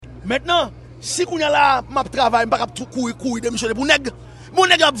Maintenant, si qu'on y a là, m'a travail, m'a pas courir démissionner pour nèg. Mon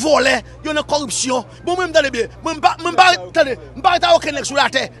nèg a volé, il y a une corruption. Bon même dans les bien, même pas attendez, pas aucun nèg sur la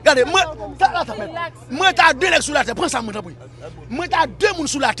terre. Regardez, moi t'as deux nèg sur la terre, prends ça moi t'en prie. Moi t'as deux moun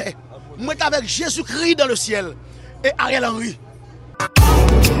sur la terre. Moi t'as avec Jésus-Christ dans le ciel et Arnel Henry.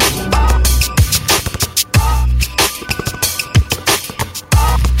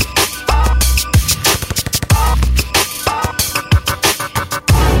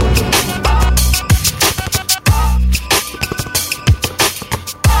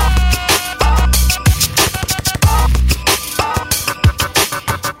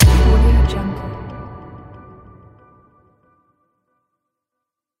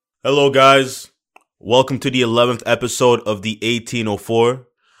 Hello guys, welcome to the 11th episode of the 1804.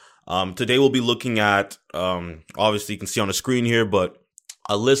 Today we'll be looking at, obviously you can see on the screen here, but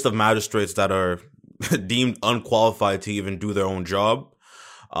a list of magistrates that are deemed unqualified to even do their own job.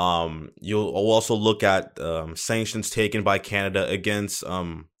 You'll also look at sanctions taken by Canada against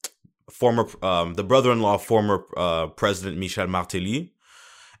the brother-in-law of former President Michel Martelly,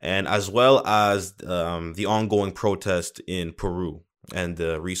 and as well as the ongoing protest in Peru and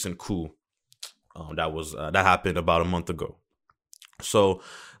the recent coup that happened about a month ago. So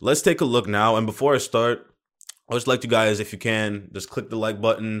let's take a look now. And before I start, I just like you guys, if you can, just click the like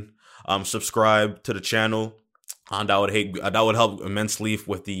button, subscribe to the channel, and that would help immensely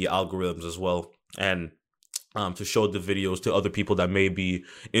with the algorithms as well, and to show the videos to other people that may be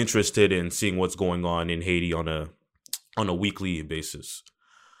interested in seeing what's going on in Haiti on a weekly basis.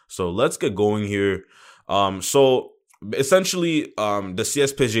 So let's get going here. So essentially, the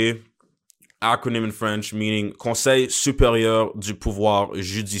CSPJ, acronym in French, meaning Conseil supérieur du pouvoir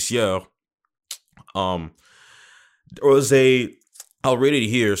judiciaire, there was I'll read it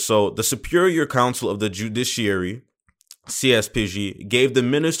here. So the Superior Council of the Judiciary, CSPJ, gave the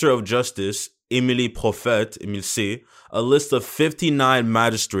Minister of Justice, Émile C., a list of 59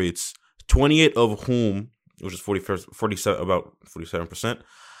 magistrates, 28 of whom, which is about 47%,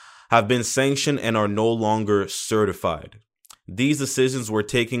 have been sanctioned and are no longer certified. These decisions were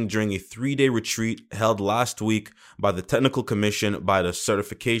taken during a 3-day retreat held last week by the Technical Commission by the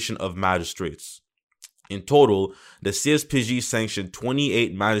Certification of Magistrates. In total, the CSPJ sanctioned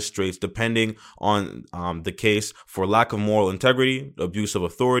 28 magistrates depending on the case for lack of moral integrity, abuse of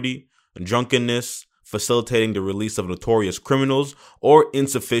authority, drunkenness, facilitating the release of notorious criminals, or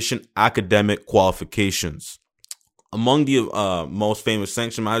insufficient academic qualifications. Among the most famous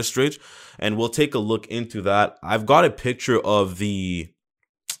sanctioned magistrates, and we'll take a look into that. I've got a picture of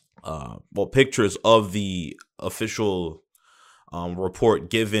pictures of the official report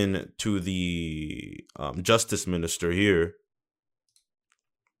given to the justice minister here.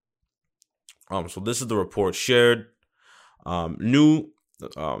 So this is the report shared. Nous,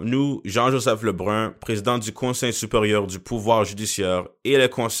 Jean-Joseph Lebrun, président du Conseil supérieur du pouvoir judiciaire, et le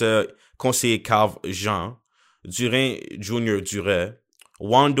conseiller Carve Jean, Durin Junior Duret,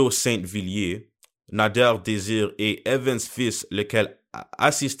 Wando Saint-Villiers, Nader Désir et Evans Fils, lequel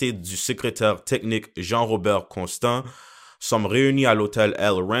assisté du secrétaire technique Jean-Robert Constant, sommes réunis à l'hôtel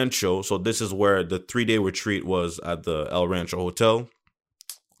El Rancho. So this is where the 3-day retreat was, at the El Rancho Hotel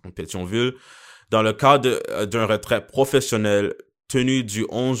en Pétionville, dans le cadre d'un retrait professionnel tenu du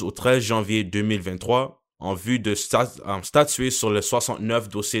 11 au 13 janvier 2023 en vue de statuer sur les 69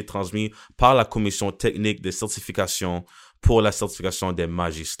 dossiers transmis par la Commission technique de certification pour la certification des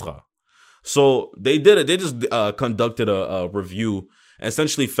magistrats. So they just conducted a review and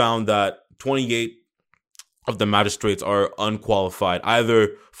essentially found that 28 of the magistrates are unqualified,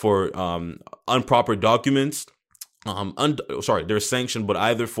 either for improper documents. They're sanctioned, but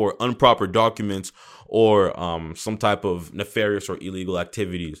either for improper documents or some type of nefarious or illegal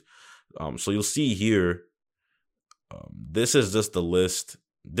activities. So you'll see here, this is just the list.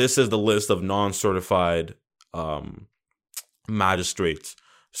 This is the list of non-certified magistrates.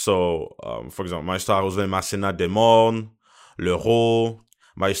 So, for example, Magistrat José Masséna Desmornes, Leroux,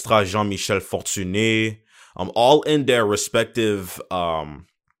 Magistrat Jean-Michel Fortuné, all in their respective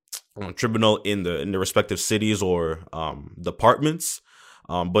tribunal in the respective cities or departments.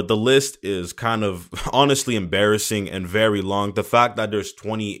 But the list is kind of honestly embarrassing and very long. The fact that there's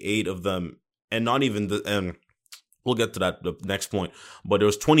 28 of them, and not even and we'll get to that the next point, but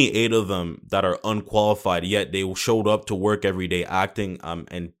there's 28 of them that are unqualified, yet they showed up to work every day acting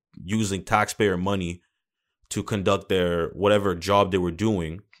and using taxpayer money to conduct their whatever job they were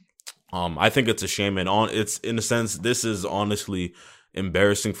doing. I think it's a shame, and it's in a sense, this is honestly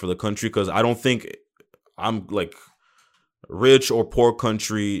embarrassing for the country, because I don't think I'm like rich or poor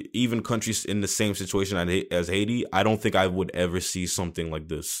country, even countries in the same situation as Haiti, I don't think I would ever see something like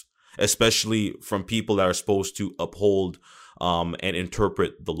this. especially from people that are supposed to uphold and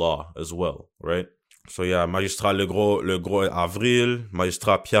interpret the law as well, right? So yeah, magistrat Le Gros Avril,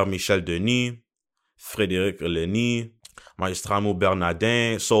 magistrat Pierre-Michel Denis, Frédéric Leny, magistrat Mo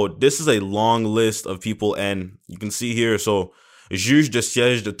Bernardin. So this is a long list of people, and you can see here, so juge de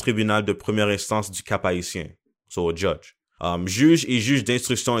siège de tribunal de première instance du Cap-Haïtien, so a judge. Juge et juge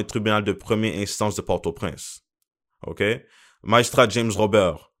d'instruction et tribunal de première instance de Port-au-Prince. OK? Magistrat James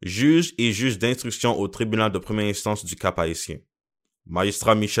Robert, juge et juge d'instruction au tribunal de première instance du Cap-Haïtien.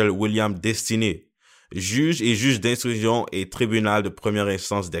 Magistrat Michel William Destiné, juge et juge d'instruction et tribunal de première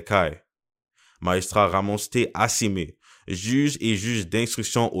instance d'Écailles. Magistrat Ramon T. Assimé, juge et juge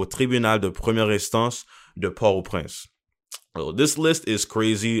d'instruction au tribunal de première instance de Port-au-Prince. So this list is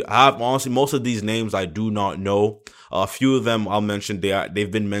crazy. Honestly, most of these names I do not know. A few of them I'll mention. They've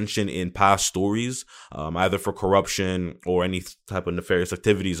been mentioned in past stories, either for corruption or any type of nefarious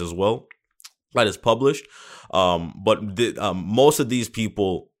activities as well. That is published. But most of these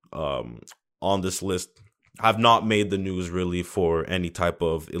people on this list have not made the news really for any type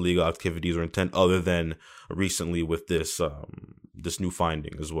of illegal activities or intent, other than recently with this new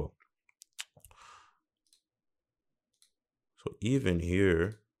finding as well. So even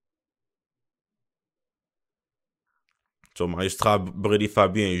here, so magistrat Brady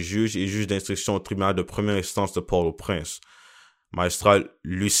Fabien, juge et juge d'instruction au tribunal de première instance de Port-au-Prince. Magistrat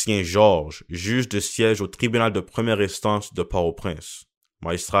Lucien Georges, juge de siège au tribunal de première instance de Port-au-Prince.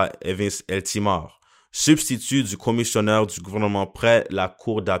 Magistrat Evans Eltimar, substitut du commissionnaire du gouvernement près la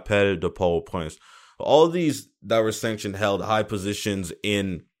cour d'appel de Port-au-Prince. All these that were sanctioned held high positions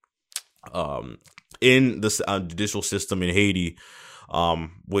in the judicial system in Haiti,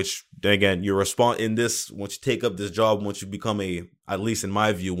 which then again, you respond in this, once you take up this job, once you become at least in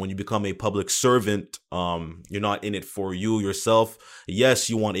my view, when you become a public servant, you're not in it for you yourself.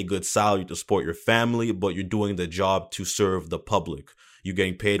 Yes, you want a good salary to support your family, but you're doing the job to serve the public. You're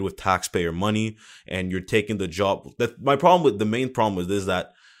getting paid with taxpayer money, and you're taking the job. The main problem with this is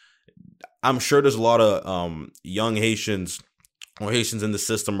that I'm sure there's a lot of young Haitians or Haitians in the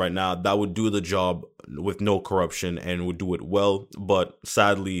system right now that would do the job with no corruption and would do it well. But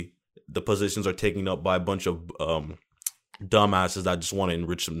sadly, the positions are taken up by a bunch of dumbasses that just want to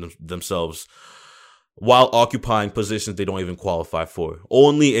enrich themselves while occupying positions they don't even qualify for.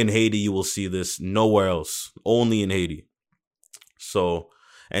 Only in Haiti you will see this. Nowhere else. Only in Haiti. So,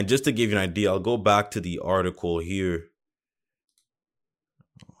 and just to give you an idea, I'll go back to the article here.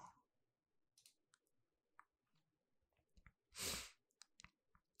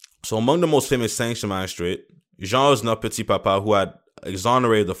 So among the most famous sanctioned magistrate, Jean Petit Papa, who had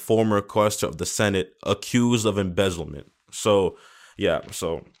exonerated the former questor of the Senate accused of embezzlement. So, yeah,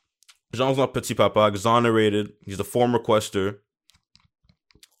 so Jean Petit Papa exonerated. He's the former questor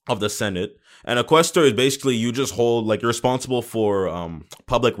of the Senate. And a questor is basically you just hold, like, you're responsible for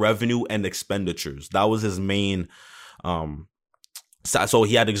public revenue and expenditures. That was his main. So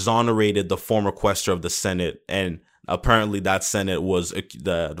he had exonerated the former questor of the Senate, and apparently that Senate was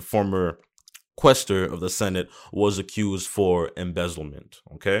the former questor of the Senate was accused for embezzlement.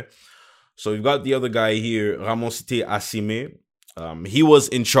 Okay, so you've got the other guy here, Ramon Cité Assimé. He was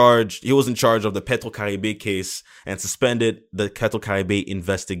in charge of the Petro-Caribe case and suspended the Petro-Caribe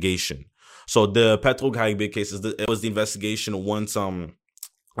investigation. So the Petro-Caribe case it was the investigation once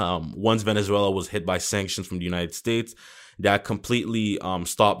Venezuela was hit by sanctions from the United States that completely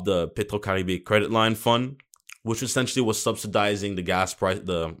stopped the Petro-Caribe credit line fund, which essentially was subsidizing the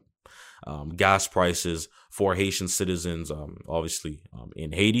gas prices for Haitian citizens, obviously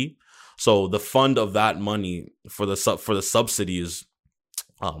in Haiti. So the fund of that money for the subsidies,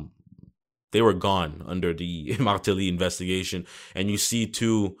 they were gone under the Martelly investigation. And you see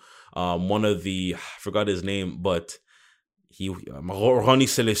too, one of the, I forgot his name, but Ronnie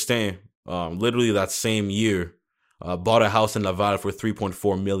Celestin, literally that same year, bought a house in Laval for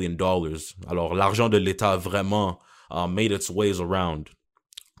 $3.4 million. Alors, l'argent de l'État vraiment made its ways around,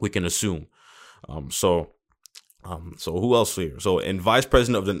 we can assume. So who else here? So, and vice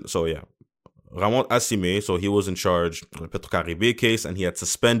president Ramon Assimé, so he was in charge of the Petro-Caribe case, and he had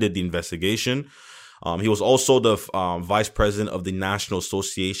suspended the investigation. He was also the vice president of the National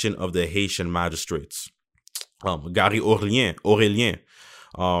Association of the Haitian Magistrates. Gary Aurélien,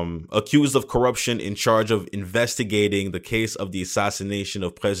 accused of corruption, in charge of investigating the case of the assassination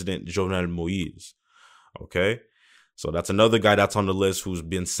of President Jovenel Moïse. Okay, so that's another guy that's on the list who's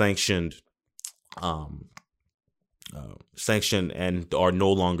been sanctioned and are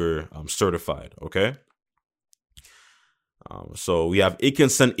no longer certified. Okay, so we have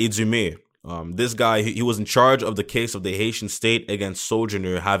Ikensen Edumé. This guy, he was in charge of the case of the Haitian state against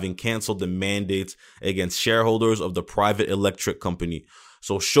Sojourner, having canceled the mandates against shareholders of the private electric company.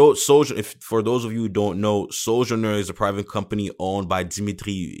 So Sojourner, if for those of you who don't know, Sojourner is a private company owned by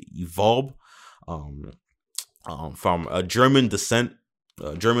Dimitri Vorb, from a German descent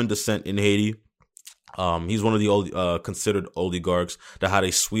in Haiti. He's one of the considered oligarchs that had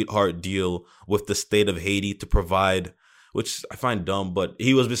a sweetheart deal with the state of Haiti to provide, which I find dumb, but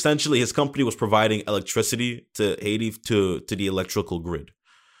he was essentially, his company was providing electricity to Haiti to the electrical grid,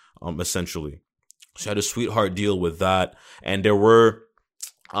 essentially. So he had a sweetheart deal with that, and there were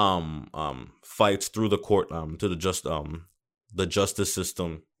fights through the court to the justice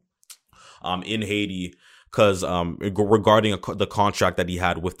system in Haiti because regarding the contract that he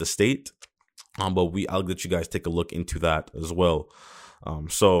had with the state. But I'll let you guys take a look into that as well.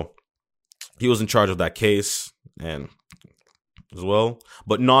 So he was in charge of that case and as well,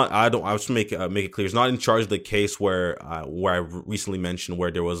 but not. I just make it clear. He's not in charge of the case where I recently mentioned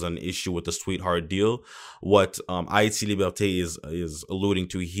where there was an issue with the sweetheart deal. What Haïti Liberté is alluding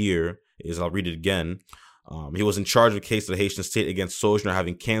to here is, I'll read it again. He was in charge of the case of the Haitian state against Sojourner,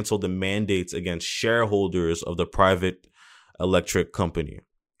 having canceled the mandates against shareholders of the private electric company.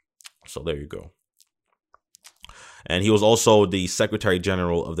 So there you go. And he was also the Secretary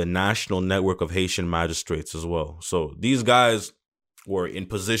General of the National Network of Haitian Magistrates as well. So these guys were in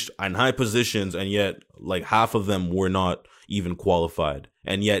high positions, and yet like half of them were not even qualified.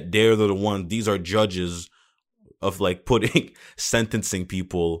 And yet they're the ones, these are judges of like sentencing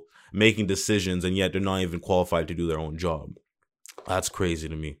people, making decisions, and yet they're not even qualified to do their own job. That's crazy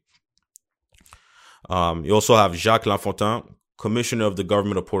to me. You also have Jacques Lafontaine, Commissioner of the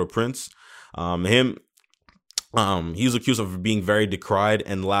Government of Port-au-Prince. He's accused of being very decried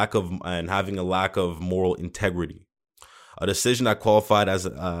and having a lack of moral integrity. A decision that qualified as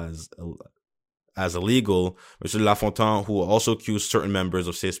illegal. Mr. Lafontaine, who also accused certain members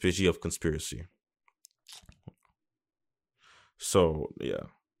of CSPJ of conspiracy. So yeah,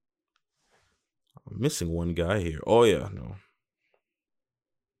 I'm missing one guy here. Oh yeah, no.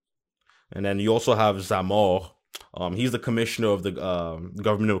 And then you also have Zamor. He's the commissioner of the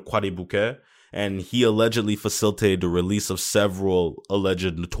government of Croix-des-Bouquets, and he allegedly facilitated the release of several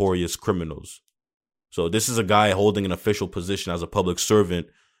alleged notorious criminals. So this is a guy holding an official position as a public servant,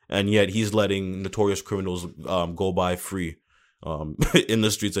 and yet he's letting notorious criminals go by free in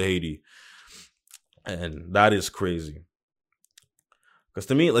the streets of Haiti. And that is crazy. Because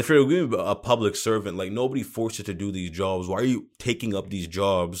to me, like, if you're a public servant, like, nobody forced you to do these jobs. Why are you taking up these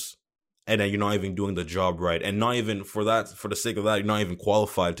jobs and then you're not even doing the job right? And not even for the sake of that, you're not even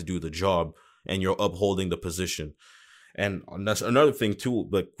qualified to do the job, and you're upholding the position. And that's another thing too,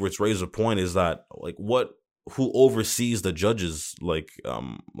 like, which raises a point, is that, like, who oversees the judges? Like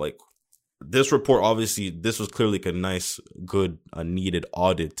this report, obviously, this was clearly like a nice, good, needed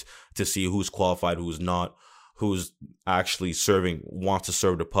audit to see who's qualified, who's not, who's actually wants to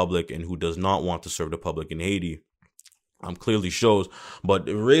serve the public, and who does not want to serve the public in Haiti. Clearly shows, but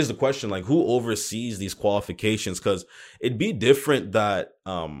it raised the question, like, who oversees these qualifications? Because it'd be different that,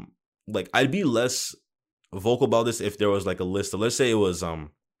 like, I'd be less vocal about this if there was like a list of, let's say it was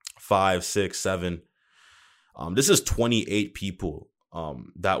 5, 6, 7. This is 28 people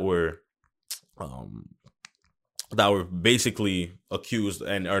that were basically accused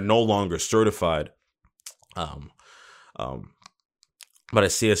and are no longer certified by the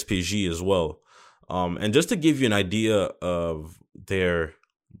CSPJ as well. And just to give you an idea of their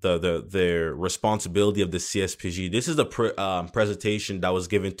responsibility of the CSPJ, this is a presentation that was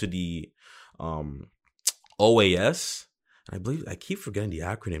given to the OAS. I believe, I keep forgetting the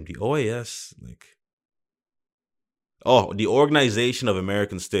acronym. The OAS, the Organization of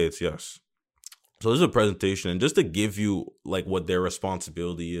American States. Yes. So this is a presentation, and just to give you like what their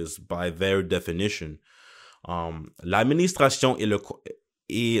responsibility is by their definition, l'administration et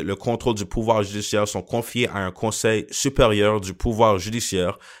le contrôle du pouvoir judiciaire sont confiés à un conseil supérieur du pouvoir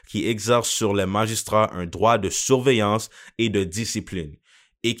judiciaire qui exerce sur les magistrats un droit de surveillance et de discipline,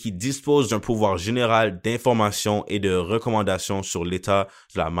 et qui dispose d'un pouvoir général d'information et de recommandation sur l'état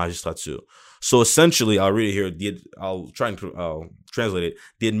de la magistrature. So essentially, I'll read it here. I'll translate it.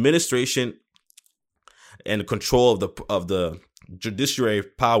 The administration and control of the judiciary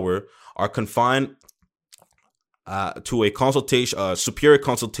power are confined to a consultation, superior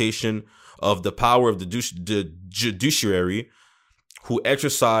consultation of the power of the judiciary, who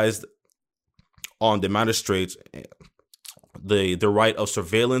exercised on the magistrates the right of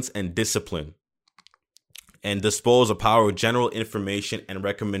surveillance and discipline, and dispose of power of general information and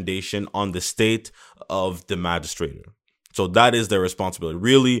recommendation on the state of the magistrator. So that is their responsibility.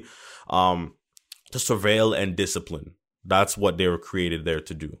 Really, to surveil and discipline. That's what they were created there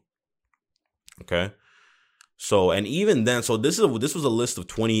to do. Okay. So, and even then, so this was a list of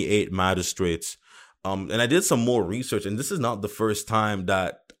 28 magistrates. And I did some more research, and this is not the first time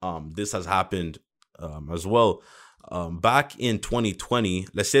that this has happened as well. Back in 2020,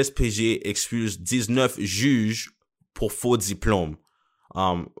 la CSPJ expulse 19 juges pour faux diplômes,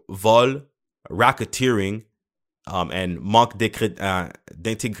 vol, racketeering, and manque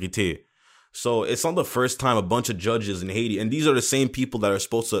d'intégrité. So it's not the first time a bunch of judges in Haiti, and these are the same people that are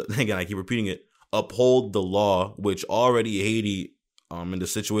supposed to, again, I keep repeating it, uphold the law, which already Haiti, in the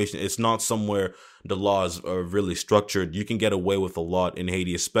situation, it's not somewhere the laws are really structured. You can get away with a lot in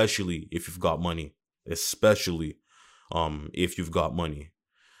Haiti, especially if you've got money. Especially if you've got money.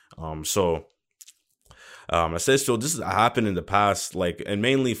 So I said, so this has happened in the past, like, and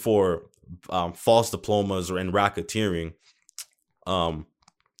mainly for false diplomas and racketeering. Let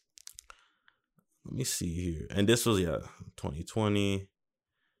me see here. And this was, 2020.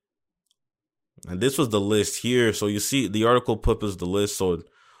 And this was the list here. So you see, the article put as the list. So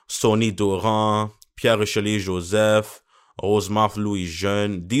Sonny Doran, Pierre Richelieu Joseph, Rosemar Louis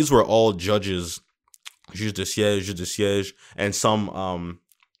Jeune. These were all judges, juge de siège, and some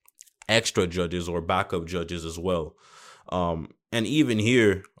extra judges or backup judges as well. And even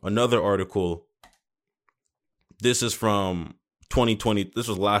here, another article. This is from 2020. This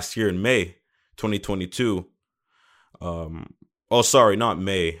was last year in May 2022. Oh, sorry, not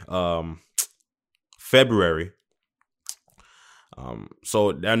May. February.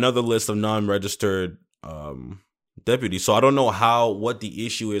 So another list of non-registered deputies. So I don't know what the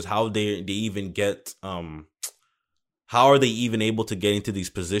issue is, how they even get, how are they even able to get into these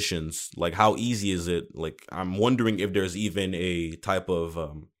positions? Like, how easy is it? Like, I'm wondering if there's even a type of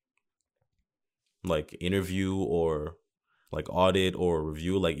like interview or like audit or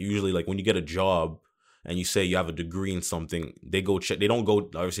review. Like, usually, like when you get a job and you say you have a degree in something, they go check. They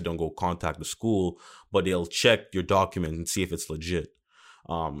obviously don't go contact the school, but they'll check your document and see if it's legit.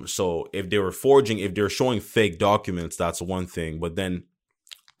 So if they were forging, if they're showing fake documents, that's one thing. But then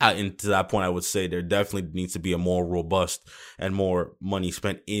to that point, I would say there definitely needs to be a more robust and more money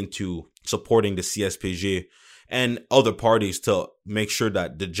spent into supporting the CSPJ and other parties to make sure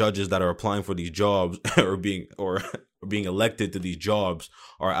that the judges that are applying for these jobs or being elected to these jobs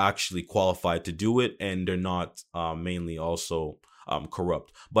are actually qualified to do it, and they're not mainly also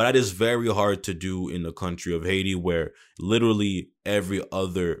corrupt. But that is very hard to do in the country of Haiti, where literally every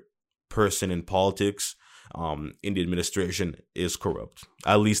other person in politics, in the administration, is corrupt,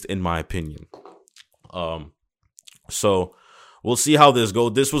 at least in my opinion. So we'll see how this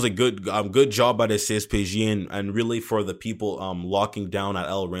goes. This was a good job by the CSPJ and really for the people locking down at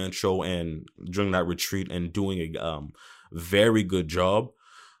El Rancho and during that retreat and doing a very good job.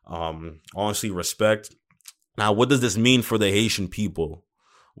 Honestly, respect. Now, what does this mean for the Haitian people?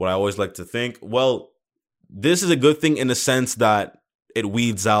 What I always like to think, well, this is a good thing in the sense that it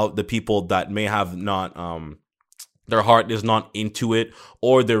weeds out the people that may have not, their heart is not into it,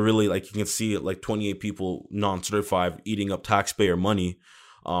 or they're really, like, you can see it, like 28 people non-certified eating up taxpayer money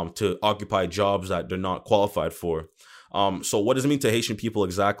to occupy jobs that they're not qualified for. So what does it mean to Haitian people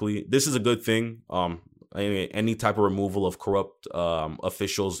exactly? This is a good thing. Any type of removal of corrupt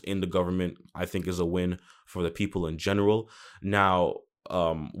officials in the government, I think, is a win for the people in general. Now,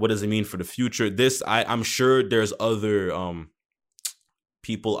 what does it mean for the future? This, I'm sure there's other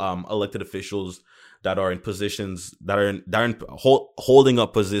people, elected officials that are in positions that are holding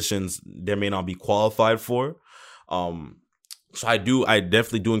up positions they may not be qualified for. So I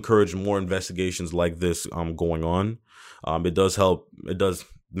definitely do encourage more investigations like this going on. It does help. It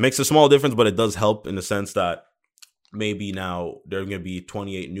makes a small difference, but it does help in the sense that maybe now there are going to be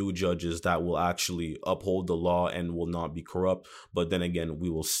 28 new judges that will actually uphold the law and will not be corrupt. But then again,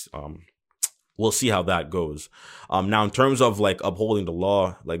 we'll see how that goes. Now, in terms of like upholding the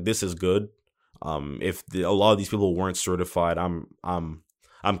law, like this is good. If a lot of these people weren't certified, I'm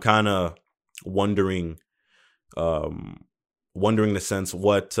kind of wondering the sense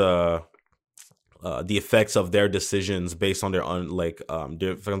what the effects of their decisions based on their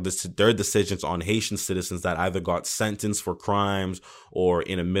decisions on Haitian citizens that either got sentenced for crimes or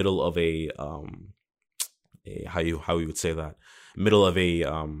in the middle of a how you would say that, middle of a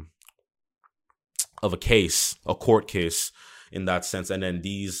case, a court case in that sense, and then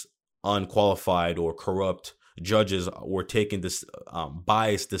these unqualified or corrupt judges were taking this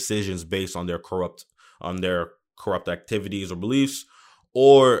biased decisions based on their corrupt activities or beliefs,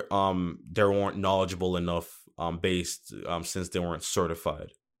 or they weren't knowledgeable enough since they weren't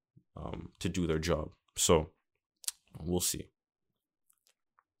certified to do their job. So we'll see.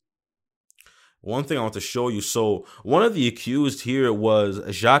 one thing I want to show you. So one of the accused here was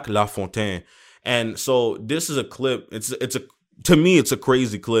Jacques Lafontaine. And so this is a clip. To me, it's a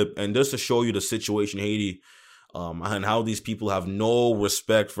crazy clip. And just to show you the situation in Haiti, and how these people have no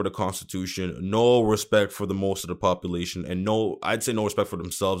respect for the Constitution, no respect for the most of the population, and I'd say no respect for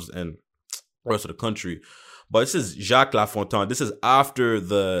themselves and the rest of the country. But this is Jacques Lafontaine. This is after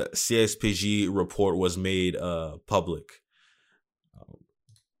the CSPJ report was made public.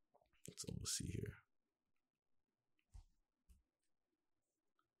 So let's see here.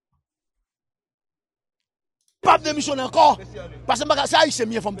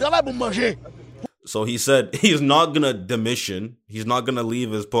 So he said he's not gonna demission. He's not gonna leave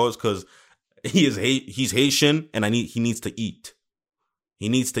his post because he's Haitian and he needs to eat. He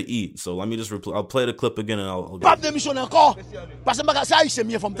needs to eat. So let me just I'll play the clip again and I'll pas démission encore parce que bagage ça c'est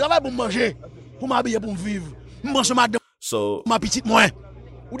mieux faut travailler pour manger, pour m'habiller pour vivre. Manger madame. So ma petite moi.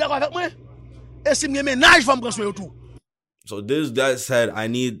 Ou d'accord avec moi? Et si me ménage faut me prendre soin tout. So this guy said,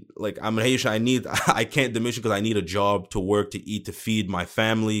 I'm a Haitian, I can't demission because I need a job to work, to eat, to feed my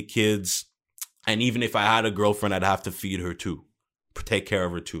family, kids. And even if I had a girlfriend, I'd have to feed her too. Take care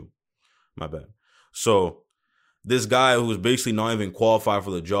of her too. My bad. So this guy who was basically not even qualified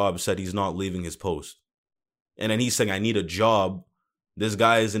for the job said he's not leaving his post. And then he's saying, I need a job. This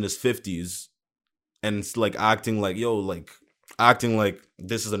guy is in his 50s and it's like acting like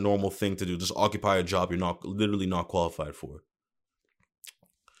this is a normal thing to do. Just occupy a job you're literally not qualified for.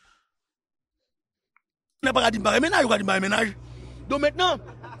 And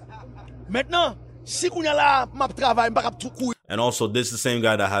also, this is the same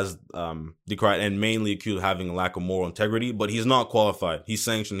guy that has decried and mainly accused of having a lack of moral integrity, but he's not qualified. He's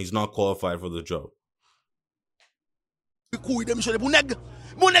sanctioned. He's not qualified for the job.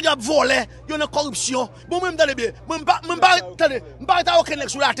 Mon nèg a volé, y a corruption. Bon même dans bien. M'pa ta aucun nèg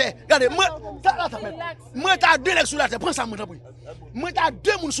sur la terre. Regardez, moi ta deux nèg sur la terre. Prends ça moi t'en prie. Moi ta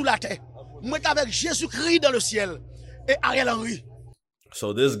deux moun sur la terre. Moi ta avec Jésus-Christ dans le ciel et Arnel Henry.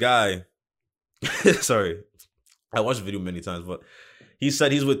 So this guy sorry. I watched the video many times, but he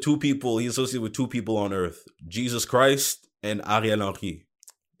said he's with two people, he's associated with two people on earth, Jesus Christ and Arnel Henry.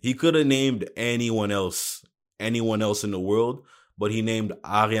 He could have named anyone else in the world, but he named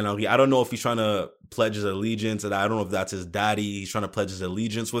Arnel Henry. I don't know if he's trying to pledge his allegiance, and I don't know if that's his daddy. He's trying to pledge his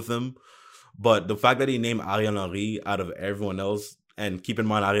allegiance with him. But the fact that he named Arnel Henry out of everyone else, and keep in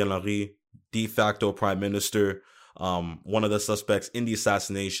mind, Arnel Henry, de facto prime minister, one of the suspects in the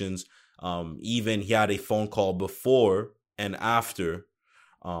assassinations, even he had a phone call before and after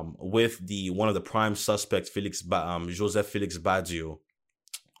with one of the prime suspects, Joseph Félix Badio,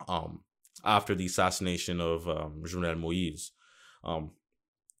 after the assassination of Jovenel Moïse.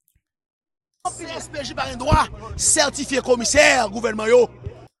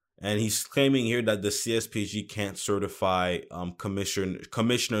 And he's claiming here that the CSPJ can't certify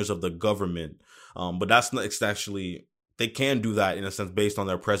commissioners of the government. But that's not actually, they can do that in a sense based on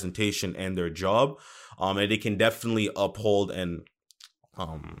their presentation and their job. And they can definitely uphold and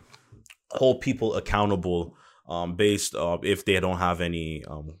hold people accountable based if they don't have any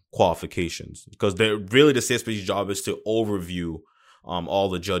qualifications. Because really the CSPJ job is to overview all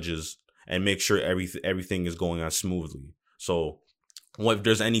the judges and make sure everything is going on smoothly. So if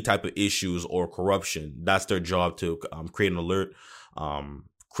there's any type of issues or corruption, that's their job, to create an alert,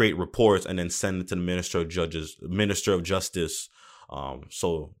 create reports, and then send it to the Minister of Justice,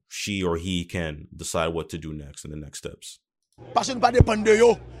 so she or he can decide what to do next in the next steps. But the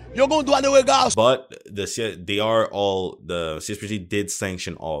CSPJ did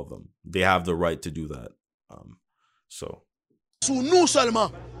sanction all of them. They have the right to do that. Sous nous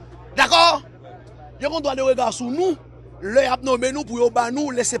seulement. D'accord? Yo kon doit de regard sous nous. Le ap nommé nous pour yo ba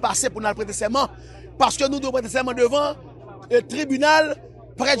nous laisser passer pour nous prêter serment, parce que nous devons prêter serment devant le tribunal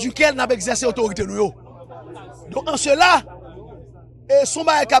près duquel nous avons exercé autorité nous. Donc en cela, son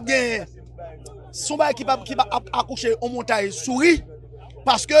bail qui va accoucher en montagne souris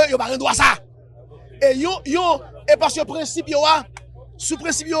parce que yo pas droit ça. Et et parce que principe yo sous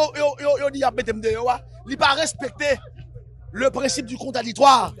principe yo dit a mettre de yo il pas respecter le principe du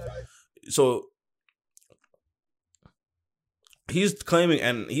contradictoire. So he's claiming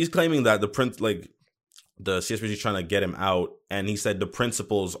that the CSPJ is trying to get him out, and he said the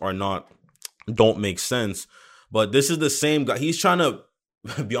principles don't make sense. But this is the same guy. He's trying to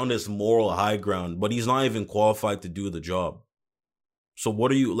be on this moral high ground, but he's not even qualified to do the job. So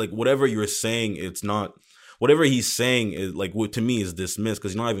what are you, like, whatever you're saying, it's not, whatever he's saying is like, what to me is dismissed,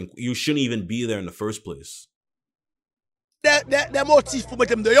 because you shouldn't even be there in the first place. Des motifs pour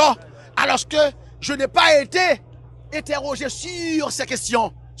mettre dehors, alors que je n'ai pas été interrogé sur ces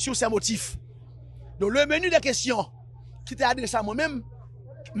questions, sur ces motifs. Donc le menu des questions qui t'est adressé à moi-même,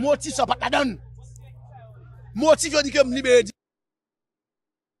 motif ça pas la donne. Motif je dis que me libérer.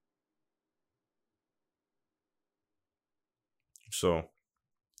 So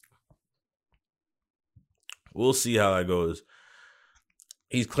we'll see how that goes.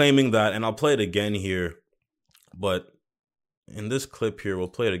 He's claiming that, and I'll play it again here, but in this clip here, we'll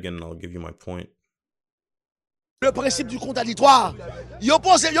play it again and I'll give you my point. Le principe du contradictoire. Yo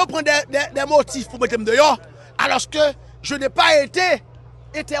prend des motifs pour mettre dehors, alors que je n'ai pas été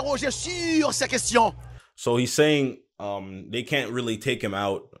interrogé sur ces questions. So he's saying they can't really take him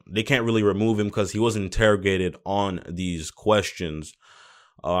out. They can't really remove him because he wasn't interrogated on these questions.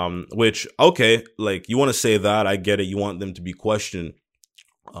 Which, okay, like you want to say that, I get it. You want them to be questioned,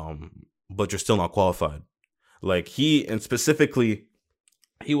 but you're still not qualified. Like and specifically,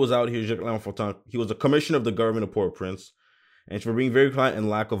 he was out here, he was a commissioner of the government of Port-au-Prince, and for being very violent and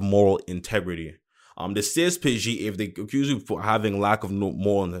lack of moral integrity. The CSPJ, if they accuse you for having lack of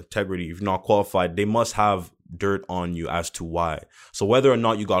moral integrity, if you're not qualified, they must have dirt on you as to why. So whether or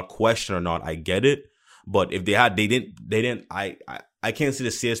not you got questioned or not, I get it. But if they didn't, I can't see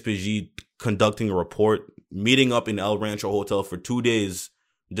the CSPJ conducting a report, meeting up in El Rancho Hotel for 2 days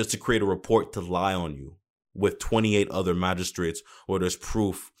just to create a report to lie on you with 28 other magistrates where there's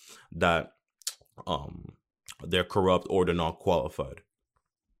proof that they're corrupt or they're not qualified.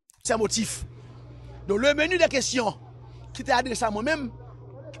 C'est un motif. Donc le menu des questions qui t'est adressé à moi-même,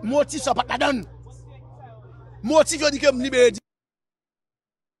 motif ça pas la donne. Motif je dis que me libérer.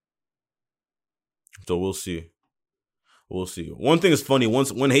 So we'll see. We'll see. One thing is funny,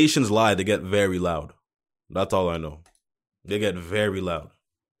 when Haitians lie, they get very loud. That's all I know. They get very loud.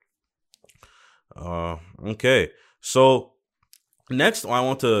 Okay. So next I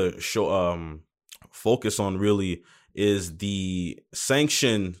want to focus on really is the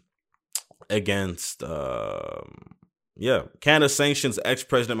sanction against Canada sanctions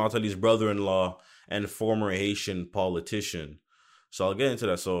ex-President Martelly's brother-in-law and former Haitian politician. So I'll get into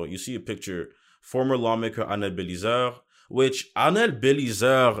that. So you see a picture, former lawmaker Arnel Bélizaire, which Arnel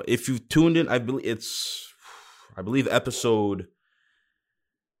Bélizaire, if you tuned in, I believe episode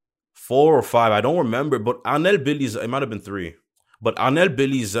 4 or 5, I don't remember, but Arnel Bélizaire, it might have been 3. But Arnel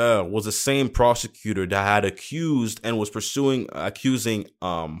Bélizaire was the same prosecutor that had accused and was accusing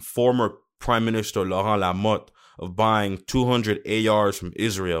former Prime Minister Laurent Lamotte of buying 200 ARs from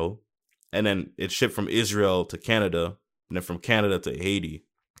Israel, and then it shipped from Israel to Canada, and then from Canada to Haiti.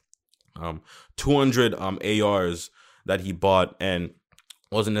 200 ARs that he bought and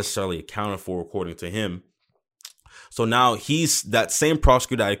wasn't necessarily accounted for according to him. So now he's that same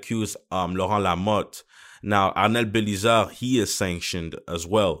prosecutor that accused Laurent Lamotte. Now Arnel Bélizaire, he is sanctioned as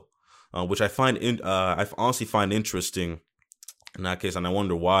well, which I honestly find interesting in that case, and I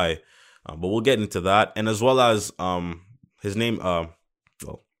wonder why. But we'll get into that, and as well as his name,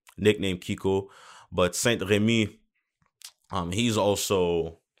 nickname Kiko, but Saint-Rémy, he's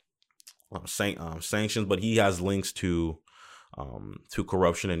also sanctioned, but he has links to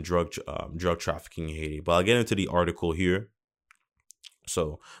corruption and drug trafficking in Haiti. But I'll get into the article here.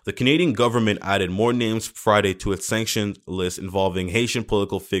 So the Canadian government added more names Friday to its sanctions list involving Haitian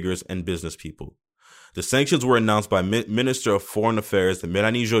political figures and business people. The sanctions were announced by Minister of Foreign Affairs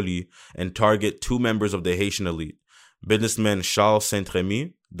Mélanie Joly and target 2 members of the Haitian elite, businessman Charles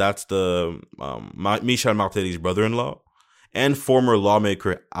Saint-Rémy, that's the Michel Martelly's brother-in-law, and former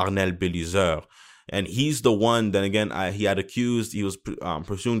lawmaker Arnel Bélizaire. And he's the one, then again, he was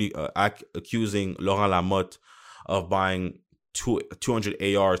accusing Laurent Lamotte of buying 200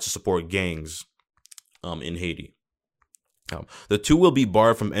 ARs to support gangs in Haiti. The 2 will be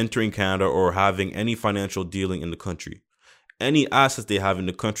barred from entering Canada or having any financial dealing in the country. Any assets they have in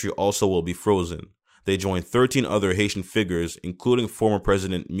the country also will be frozen. They join 13 other Haitian figures, including former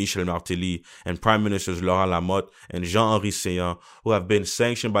President Michel Martelly and Prime Ministers Laurent Lamotte and Jean-Henri Séan, who have been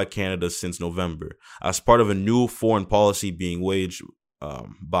sanctioned by Canada since November, as part of a new foreign policy being waged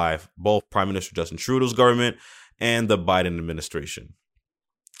by both Prime Minister Justin Trudeau's government and the Biden administration.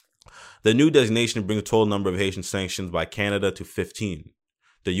 The new designation brings the total number of Haitian sanctions by Canada to 15.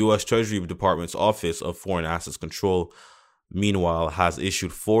 The U.S. Treasury Department's Office of Foreign Assets Control, meanwhile, has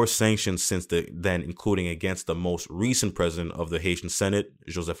issued 4 sanctions since then, including against the most recent president of the Haitian Senate,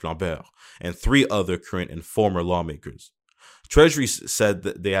 Joseph Lambert, and 3 other current and former lawmakers. Treasury said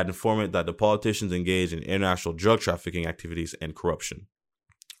that they had informed it that the politicians engaged in international drug trafficking activities and corruption.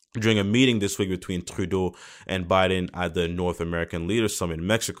 During a meeting this week between Trudeau and Biden at the North American Leaders Summit in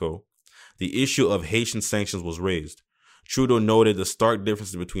Mexico, the issue of Haitian sanctions was raised. Trudeau noted the stark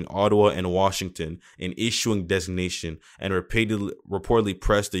differences between Ottawa and Washington in issuing designation and repeatedly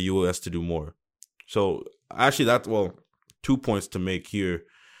pressed the U.S. to do more. So actually, two points to make here.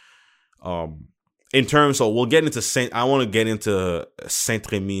 In terms, so we'll get into I want to get into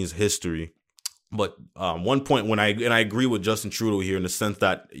Saint-Rémy's history, but one point when I agree with Justin Trudeau here in the sense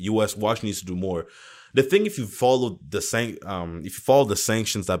that Washington needs to do more. The thing, if you follow the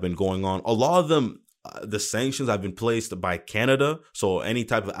sanctions that have been going on, a lot of them, the sanctions have been placed by Canada. So any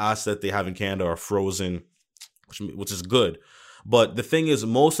type of asset they have in Canada are frozen, which is good. But the thing is,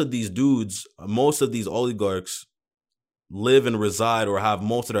 most of these oligarchs live and reside or have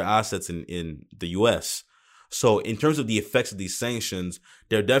most of their assets in the U.S. So in terms of the effects of these sanctions,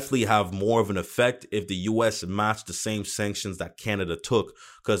 they definitely have more of an effect if the U.S. matched the same sanctions that Canada took.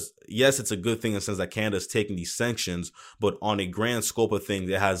 Because yes, it's a good thing in the sense that Canada is taking these sanctions, but on a grand scope of things,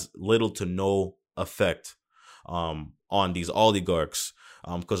 it has little to no effect on these oligarchs,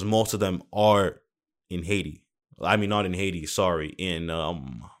 because most of them are in Haiti. I mean, not in Haiti, sorry, in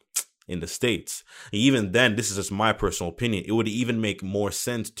the States. Even then, this is just my personal opinion, it would even make more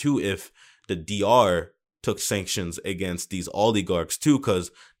sense too if the DR took sanctions against these oligarchs too,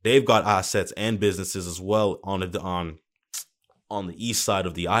 because they've got assets and businesses as well on the east side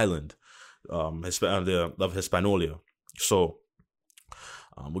of the island, of Hispaniola. So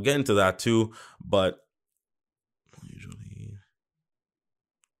we'll get into that too, but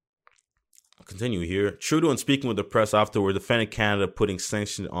I'll continue here. Trudeau, in speaking with the press afterward, defended Canada putting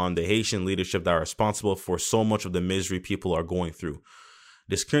sanctions on the Haitian leadership that are responsible for so much of the misery people are going through.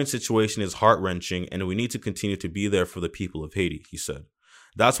 This current situation is heart-wrenching, and we need to continue to be there for the people of Haiti, he said.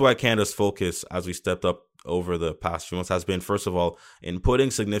 That's why Canada's focus, as we stepped up over the past few months, has been, first of all, in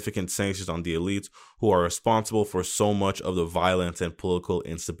putting significant sanctions on the elites who are responsible for so much of the violence and political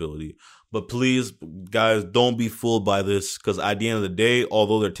instability. But please, guys, don't be fooled by this, because at the end of the day,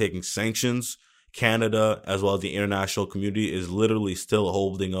 although they're taking sanctions, Canada, as well as the international community, is literally still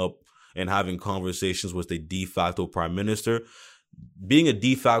holding up and having conversations with the de facto prime minister. Being a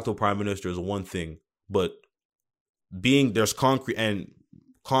de facto prime minister is one thing, but there's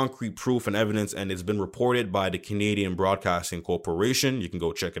concrete proof and evidence, and it's been reported by the Canadian Broadcasting Corporation. You can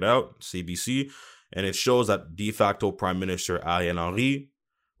go check it out, CBC, and it shows that de facto Prime Minister Ariel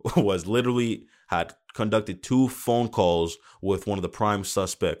Henry had conducted 2 phone calls with one of the prime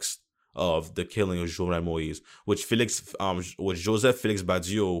suspects of the killing of Jovenel Moïse, which Joseph Félix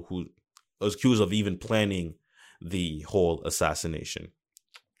Badiou, who was accused of even planning the whole assassination.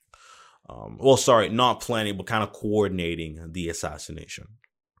 Not planning, but kind of coordinating the assassination.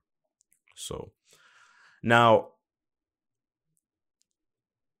 So now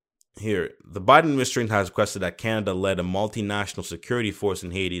here, the Biden administration has requested that Canada led a multinational security force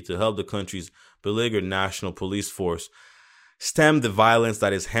in Haiti to help the country's beleaguered national police force stem the violence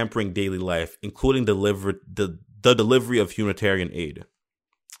that is hampering daily life, including the delivery of humanitarian aid.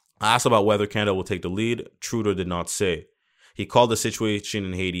 Asked about whether Canada will take the lead, Trudeau did not say. He called the situation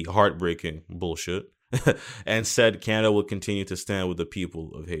in Haiti heartbreaking bullshit and said Canada will continue to stand with the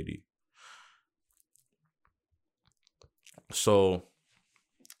people of Haiti. So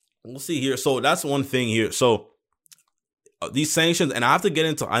we'll see here. So that's one thing here. So these sanctions, and I have to get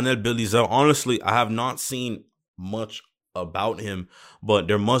into Arnel Bélizaire. Honestly, I have not seen much about him, but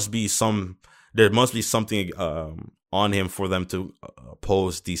there must be something on him for them to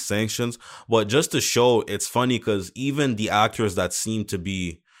oppose these sanctions. But just to show, it's funny because even the actors that seem to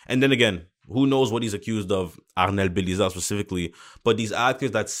be, and then again, who knows what he's accused of, Arnel Bélizaire specifically, but these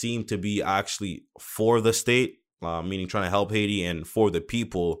actors that seem to be actually for the state, meaning trying to help Haiti and for the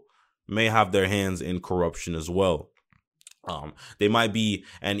people, may have their hands in corruption as well. They might be,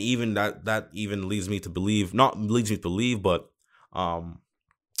 and even that even leads me to believe, but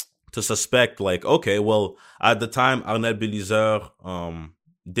to suspect, like, okay, well, at the time, Arnel Bélizaire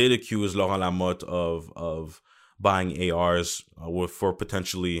did accuse Laurent Lamotte of buying ARs for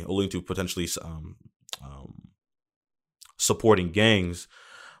potentially supporting gangs,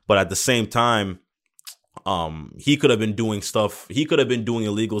 but at the same time, he could have been doing stuff. He could have been doing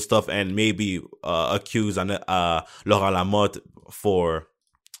illegal stuff and maybe accuse Laurent Lamotte for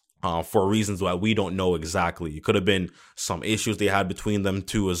reasons that we don't know exactly. It could have been some issues they had between them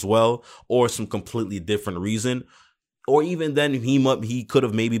two as well, or some completely different reason. Or even then, he could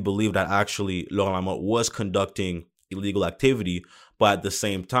have maybe believed that actually Laurent Lamotte was conducting illegal activity. But at the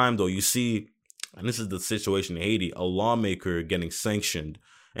same time, though, you see, and this is the situation in Haiti, a lawmaker getting sanctioned.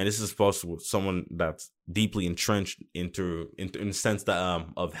 And this is supposed to be someone that's deeply entrenched into in the sense that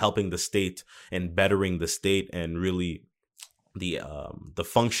of helping the state and bettering the state, and really the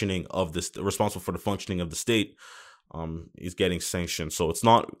functioning of this, responsible for the functioning of the state, is getting sanctioned. So it's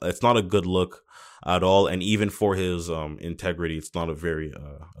not a good look at all, and even for his integrity, it's not a very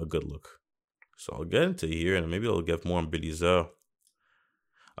a good look. So I'll get into here, and maybe I'll get more on Bélizaire.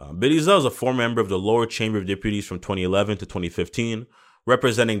 Bélizaire is a former member of the lower chamber of deputies from 2011 to 2015,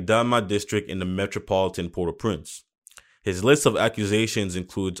 representing Dama district in the metropolitan Port-au-Prince. His list of accusations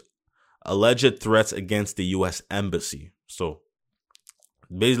includes alleged threats against the U.S. Embassy. So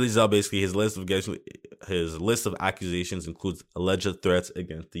basically his list of accusations includes alleged threats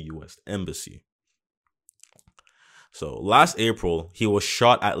against the U.S. Embassy. So last April, he was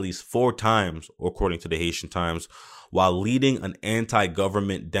shot at least 4 times, according to the Haitian Times, while leading an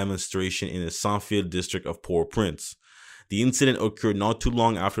anti-government demonstration in the Saint-Field district of Port-au-Prince. The incident occurred not too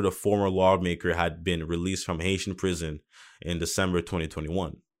long after the former lawmaker had been released from Haitian prison in December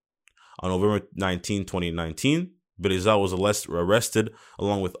 2021. On November 19, 2019, Bélizaire was arrested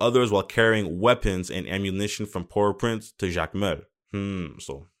along with others while carrying weapons and ammunition from Port-au-Prince to Jacmel.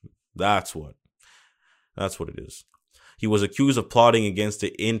 So that's what it is. He was accused of plotting against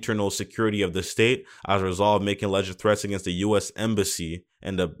the internal security of the state as a result of making alleged threats against the U.S. Embassy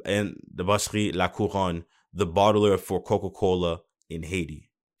and the Brasserie La Couronne, the bottler for Coca-Cola in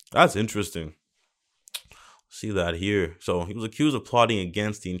Haiti. That's interesting. See that here. So he was accused of plotting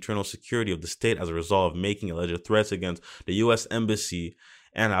against the internal security of the state as a result of making alleged threats against the U.S. Embassy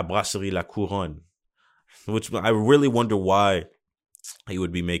and La Brasserie La Couronne, which I really wonder why he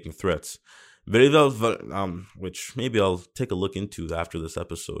would be making threats. Which maybe I'll take a look into after this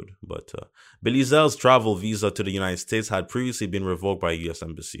episode. But Bélizaire's travel visa to the United States had previously been revoked by a U.S.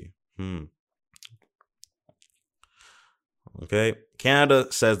 Embassy. Okay.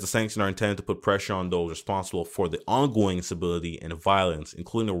 Canada says the sanctions are intended to put pressure on those responsible for the ongoing instability and violence,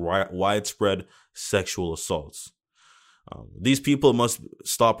 including the widespread sexual assaults. These people must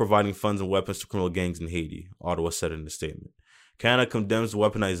stop providing funds and weapons to criminal gangs in Haiti, Ottawa said in a statement. Canada condemns the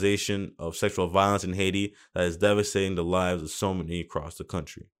weaponization of sexual violence in Haiti that is devastating the lives of so many across the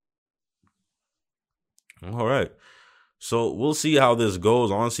country. All right. So we'll see how this goes.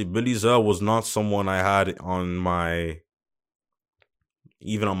 Honestly, Bélizaire was not someone I had on my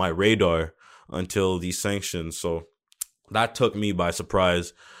radar until these sanctions. So that took me by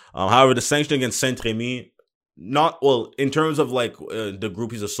surprise. However, the sanction against Saint-Rémy, in terms of the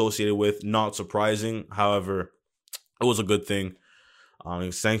group he's associated with, not surprising. However, it was a good thing,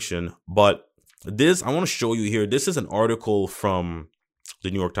 sanction. But this, I want to show you here. This is an article from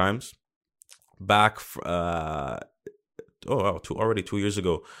the New York Times back, already 2 years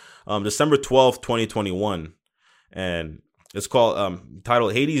ago, December 12th, 2021. And it's called,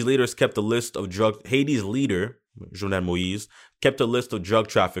 titled, Haiti's leader, Jovenel Moïse, kept a list of drug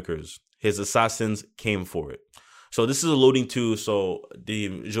traffickers. His assassins came for it. So this is alluding to,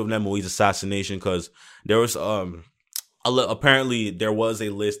 the Jovenel Moïse assassination, because there was, apparently there was a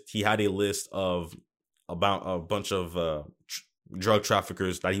list. He had a list of about a bunch of drug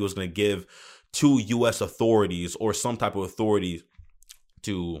traffickers that he was going to give to U.S. authorities or some type of authority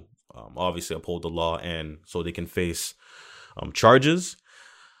to obviously uphold the law and so they can face charges.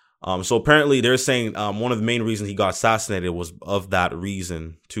 So apparently they're saying one of the main reasons he got assassinated was of that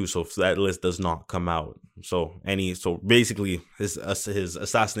reason too. So that list does not come out. So basically his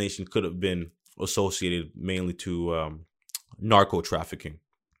assassination could have been associated mainly to narco trafficking.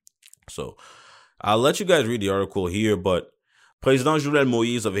 So I'll let you guys read the article here, but President Jovenel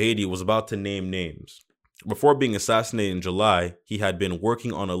Moïse of Haiti was about to name names. Before being assassinated in July, he had been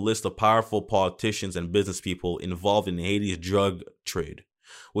working on a list of powerful politicians and business people involved in Haiti's drug trade,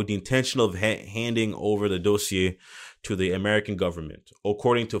 with the intention of handing over the dossier to the American government,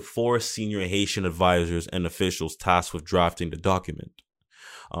 according to 4 senior Haitian advisors and officials tasked with drafting the document.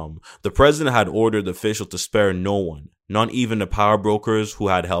 The president had ordered the officials to spare no one, not even the power brokers who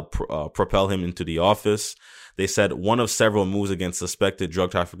had helped propel him into the office. They said one of several moves against suspected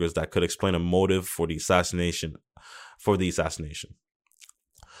drug traffickers that could explain a motive for the assassination.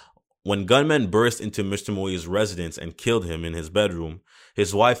 When gunmen burst into Mr. Moïse's residence and killed him in his bedroom,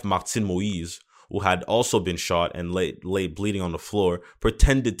 his wife Martine Moïse, who had also been shot and lay bleeding on the floor,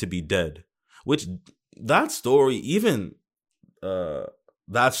 pretended to be dead. Which that story, I'm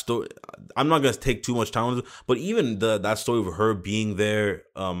not going to take too much time on it, but even that story of her being there,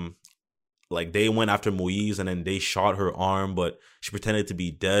 they went after Moïse and then they shot her arm, but she pretended to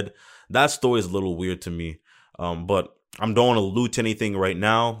be dead. That story is a little weird to me. But I don't want to allude to anything right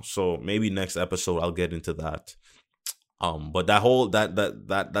now, so maybe next episode I'll get into that. But that whole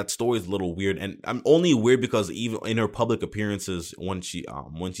that story is a little weird, and I'm only weird because even in her public appearances, when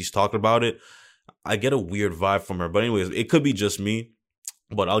she's talking about it, I get a weird vibe from her. But anyways, it could be just me.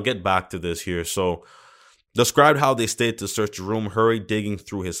 But I'll get back to this here. So, described how they stayed to search the room, hurried digging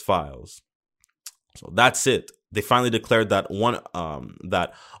through his files. So that's it. They finally declared that one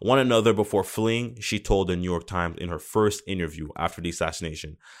another before fleeing, she told the New York Times in her first interview after the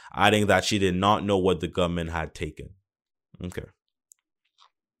assassination, adding that she did not know what the gunman had taken. Okay.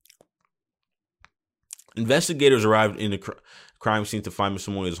 Investigators arrived in the crime scene to find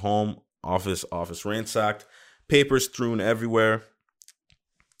Mr. Moïse's home, office ransacked, papers strewn everywhere.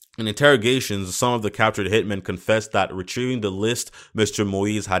 In interrogations, some of the captured hitmen confessed that retrieving the list Mr.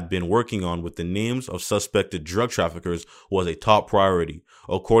 Moïse had been working on with the names of suspected drug traffickers was a top priority,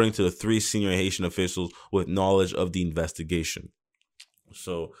 according to the 3 senior Haitian officials with knowledge of the investigation.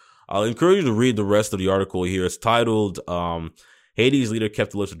 So I'll encourage you to read the rest of the article here. It's titled, Haiti's leader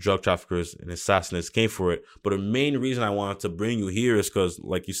kept the list of drug traffickers and assassins came for it. But the main reason I wanted to bring you here is because,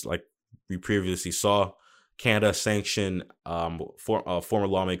 like we previously saw, Canada sanctioned former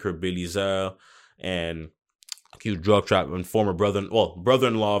lawmaker Bélizaire and accused drug trafficking and former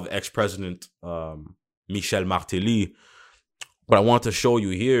brother-in-law of ex-president Michel Martelly. What I want to show you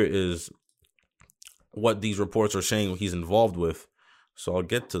here is what these reports are saying he's involved with. So I'll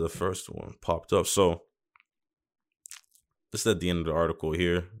get to the first one popped up. So this is at the end of the article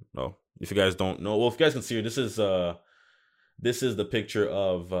here. No, if you guys don't know, well, if you guys can see here, this is the picture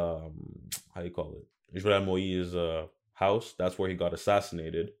of how do you call it? Israel Moïse's house. That's where he got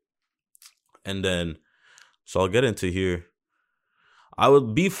assassinated. And then, so I'll get into here. I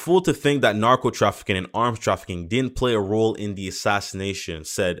would be fool to think that narco trafficking and arms trafficking didn't play a role in the assassination,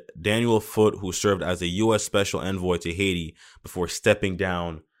 said Daniel Foote, who served as a U.S. Special Envoy to Haiti before stepping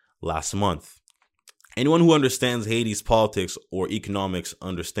down last month. Anyone who understands Haiti's politics or economics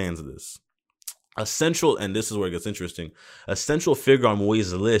understands this. And this is where it gets interesting, a central figure on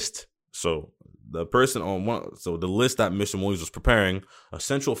Moïse's list. So the person the list that Mr. Moïse was preparing, a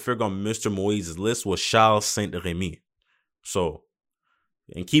central figure on Mr. Moïse's list was Charles Saint-Rémy. So,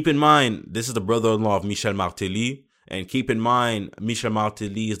 and keep in mind, this is the brother-in-law of Michel Martelly. And keep in mind, Michel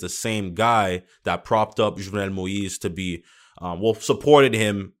Martelly is the same guy that propped up Jovenel Moïse to be, supported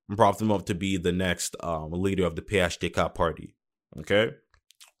him and propped him up to be the next leader of the PHTK party. Okay?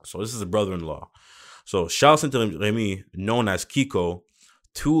 So this is the brother-in-law. So Charles Saint-Rémy, known as Kiko,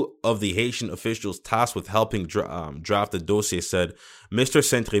 2 of the Haitian officials tasked with helping draft the dossier said, Mr.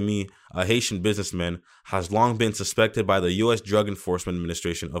 Saint-Rémy, a Haitian businessman, has long been suspected by the U.S. Drug Enforcement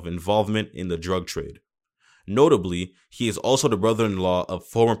Administration of involvement in the drug trade. Notably, he is also the brother-in-law of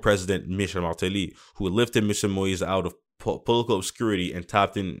former President Michel Martelly, who lifted Mr. Moïse out of political obscurity and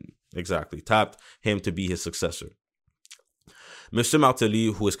tapped him to be his successor. Mr. Martelly,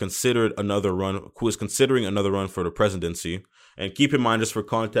 who is considering another run for the presidency, and keep in mind, just for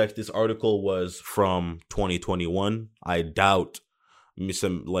context, this article was from 2021. I doubt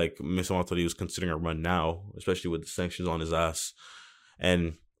Mr. Martelly was considering a run now, especially with the sanctions on his ass.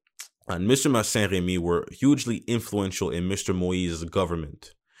 And Mr. Saint-Rémy were hugely influential in Mr. Moïse's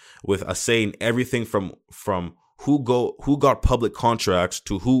government, with a say in everything from who got public contracts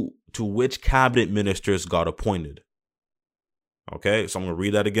to which cabinet ministers got appointed. Okay, so I'm going to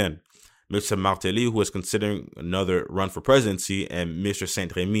read that again. Mr. Martelly, who was considering another run for presidency, and Mr.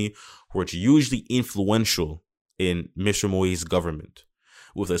 Saint-Rémy were hugely influential in Mr. Moïse's government,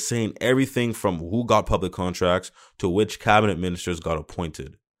 with a say in everything from who got public contracts to which cabinet ministers got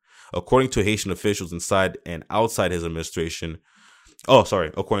appointed. According to Haitian officials inside and outside his administration,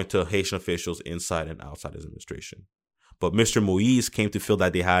 according to Haitian officials inside and outside his administration. But Mr. Moïse came to feel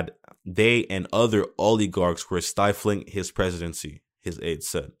that they and other oligarchs were stifling his presidency, his aides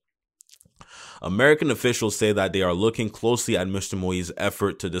said. American officials say that they are looking closely at Mr. Moïse's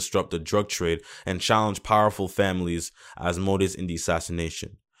effort to disrupt the drug trade and challenge powerful families as motives in the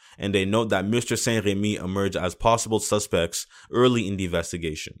assassination. And they note that Mr. Saint-Rémy emerged as possible suspects early in the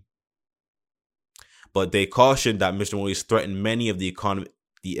investigation. But they cautioned that Mr. Moïse threatened many of the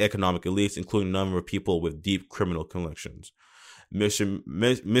economic elites, including a number of people with deep criminal connections.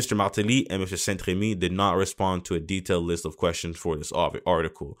 Mr. Martelly and Mr. Saint-Rémy did not respond to a detailed list of questions for this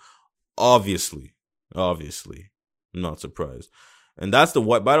article. Obviously, I'm not surprised. And that's the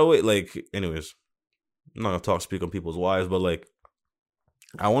what, by the way, anyways, I'm not going to speak on people's wives, but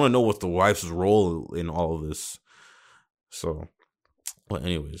I want to know what's the wife's role in all of this. So,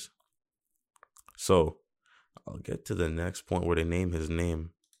 anyways. So, I'll get to the next point where they name his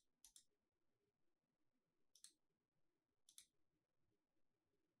name.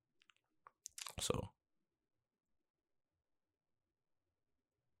 So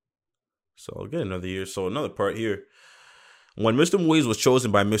I'll get another year. So another part here. When Mr. Moïse was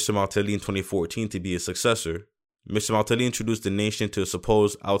chosen by Mr. Martelly in 2014 to be his successor, Mr. Martelly introduced the nation to a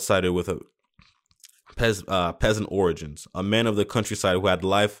supposed outsider with a peasant origins, a man of the countryside who had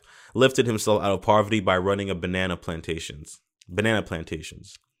lifted himself out of poverty by running a banana plantations.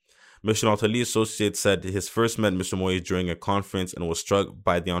 Mr. Martelly's associate said his first met Mr. Moise during a conference and was struck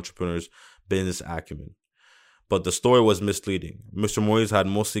by the entrepreneur's business acumen. But the story was misleading. Mr. Moise had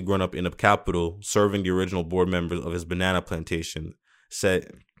mostly grown up in the capital, serving the original board members of his banana plantation, say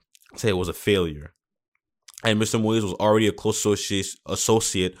it was a failure. And Mr. Moise was already a close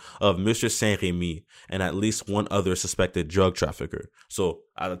associate of Mr. Saint-Rémy and at least one other suspected drug trafficker. So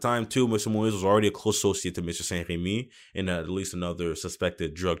at the time, too, Mr. Moise was already a close associate to Mr. Saint-Rémy and at least another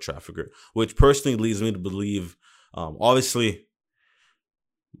suspected drug trafficker, which personally leads me to believe, obviously,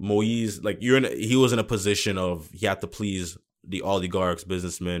 Moise, like he was in a position of he had to please the oligarchs,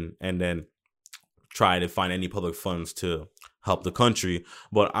 businessmen, and then try to find any public funds to help the country.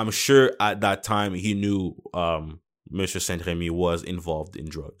 But I'm sure at that time he knew Mr. Saint-Rémy was involved in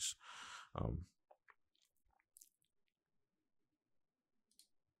drugs.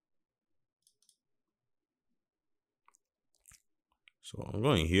 So I'm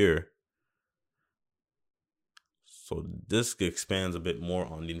going here. So this expands a bit more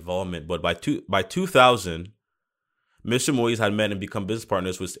on the involvement. But by 2000, Mr. Moise had met and become business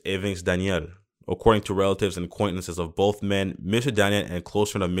partners with Evans Daniel. According to relatives and acquaintances of both men, Mr. Daniel and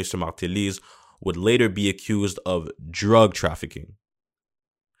close friend of Mr. Martelly's would later be accused of drug trafficking.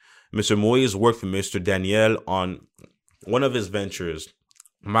 Mr. Moise worked with Mr. Daniel on one of his ventures,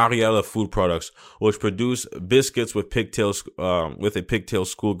 Mariella Food Products, which produced biscuits with a pigtail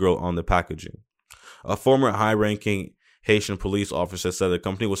schoolgirl on the packaging. A former high-ranking Haitian police officer said the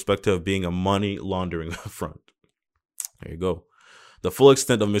company was suspected of being a money laundering front. There you go. The full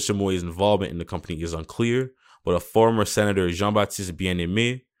extent of Mr. Moise's involvement in the company is unclear, but a former Senator Jean-Baptiste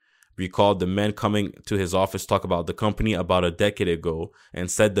Bien-Aimé recalled the men coming to his office talk about the company about a decade ago and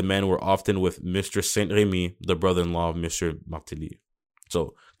said the men were often with Mr. Saint-Rémy, the brother-in-law of Mr. Martelly.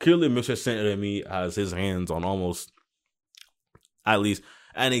 So clearly Mr. Saint-Rémy has his hands on almost at least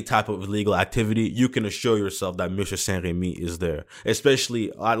any type of illegal activity. You can assure yourself that Mr. Saint-Rémy is there,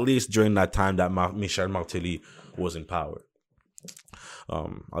 especially at least during that time that Michel Martelly was in power.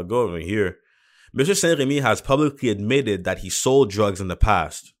 I'll go over here. Mr. Saint-Rémy has publicly admitted that he sold drugs in the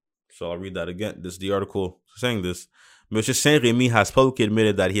past. So I'll read that again. This is the article saying this. Mr. Saint-Rémy has publicly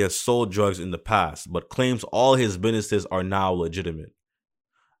admitted that he has sold drugs in the past, but claims all his businesses are now legitimate.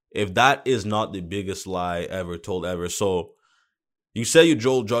 If that is not the biggest lie ever told ever. So you say you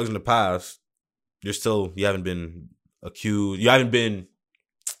sold drugs in the past, you haven't been accused, you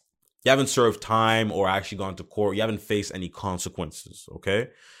haven't served time or actually gone to court. You haven't faced any consequences, okay?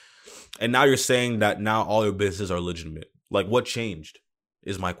 And now you're saying that now all your businesses are legitimate. Like, what changed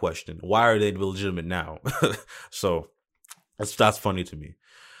is my question. Why are they legitimate now? So that's funny to me.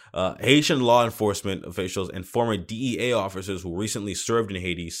 Haitian law enforcement officials and former DEA officers who recently served in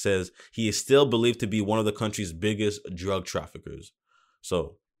Haiti says he is still believed to be one of the country's biggest drug traffickers.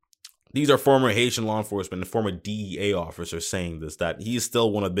 So these are former Haitian law enforcement and former DEA officers saying this, that he's still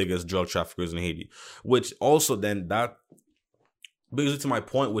one of the biggest drug traffickers in Haiti, which also then that brings me to my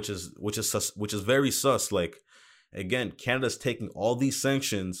point, which is very sus. Like, again, Canada's taking all these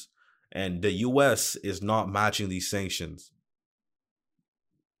sanctions and the US is not matching these sanctions.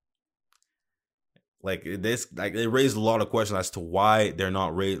 Like this, like it raised a lot of questions as to why they're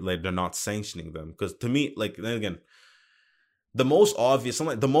not sanctioning them. Because to me, like, then again, the most obvious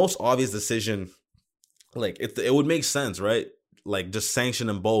decision, like it would make sense, right? Like just sanction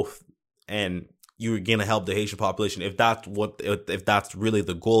them both, and you're gonna help the Haitian population if that's really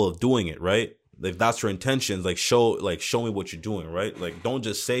the goal of doing it, right? If that's your intentions, show me what you're doing, right? Like don't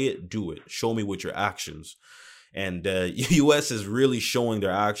just say it, do it. Show me with your actions. And U.S. is really showing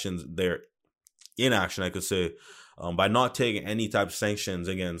their actions, their inaction, I could say, by not taking any type of sanctions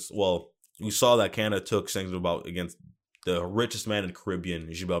against. Well, we saw that Canada took sanctions against the richest man in the Caribbean,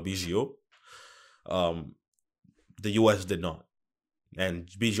 Gilbert Bigio. The U.S. did not. And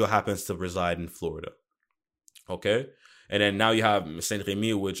Bigio happens to reside in Florida. Okay? And then now you have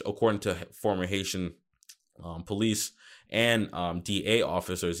Saint-Rémy, which, according to former Haitian police and DA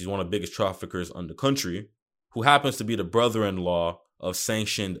officers, he's one of the biggest traffickers in the country, who happens to be the brother-in-law of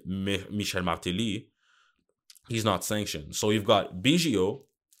sanctioned Michel Martelly. He's not sanctioned. So you've got Bigio,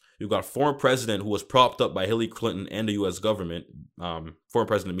 you've got former president who was propped up by Hillary Clinton and the U.S. government, former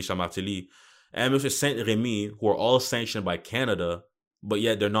president Michel Martelly, and Mr. Saint-Rémy, who are all sanctioned by Canada, but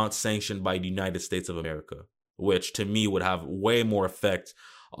yet they're not sanctioned by the United States of America, which to me would have way more effect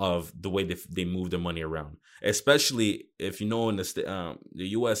of the way they move their money around. Especially if you know in the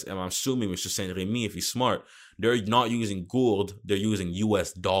U.S., and I'm assuming Mr. Saint-Rémy, if he's smart, they're not using gold, they're using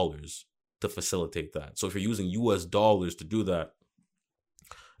U.S. dollars. to facilitate that. So if you're using US dollars to do that,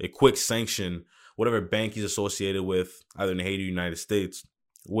 a quick sanction, whatever bank he's associated with, either in Haiti or United States,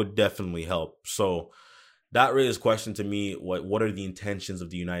 would definitely help. So that raises question to me, what are the intentions of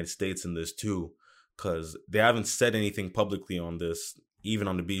the United States in this too? Because they haven't said anything publicly on this, even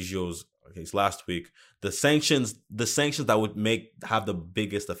on the Bijot's case last week. The sanctions that would have the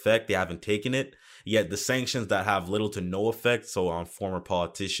biggest effect, they haven't taken it. Yet the sanctions that have little to no effect, so on former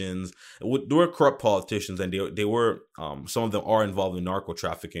politicians, they were corrupt politicians, and they were some of them are involved in narco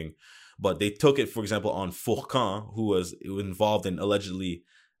trafficking, but they took it, for example, on Fourcan, who was involved in allegedly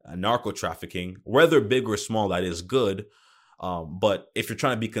narco trafficking. Whether big or small, that is good. But if you're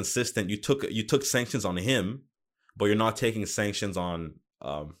trying to be consistent, you took sanctions on him, but you're not taking sanctions on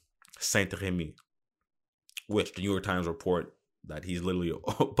Saint-Rémy, which the New York Times report that he's literally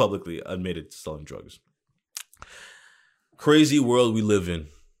publicly admitted to selling drugs. Crazy world we live in.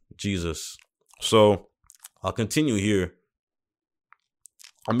 Jesus. So I'll continue here.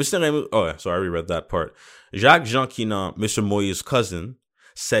 Mr. Rémy, I already read that part. Jacques Jean Quinan, Mr. Moïse's cousin,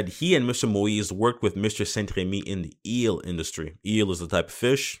 said he and Mr. Moïse worked with Mr. Saint-Rémy in the eel industry. Eel is the type of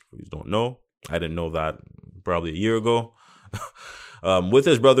fish. You don't know. I didn't know that probably a year ago. With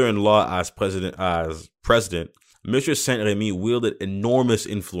his brother-in-law as president, Mr. Saint-Rémy wielded enormous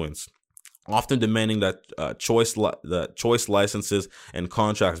influence, often demanding that choice licenses and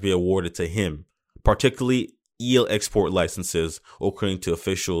contracts be awarded to him, particularly eel export licenses, according to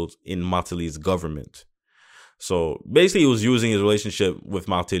officials in Martelly's government. So basically, he was using his relationship with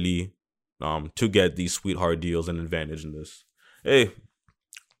Martelly to get these sweetheart deals and advantage in this. Hey,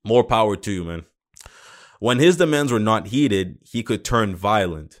 more power to you, man. When his demands were not heeded, he could turn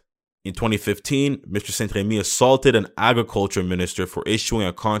violent. In 2015, Mr. Saint-Rémy assaulted an agriculture minister for issuing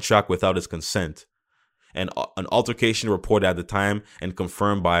a contract without his consent. An altercation reported at the time and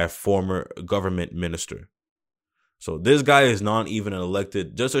confirmed by a former government minister. So this guy is not even an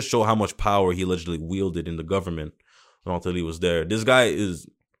elected, just to show how much power he allegedly wielded in the government until he was there. This guy is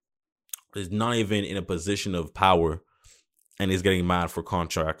not even in a position of power, and he's getting mad for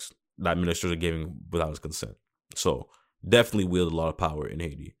contracts that ministers are giving without his consent. So definitely wielded a lot of power in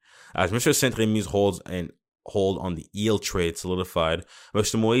Haiti. As Mr. Saint-Rémy's hold on the eel trade solidified,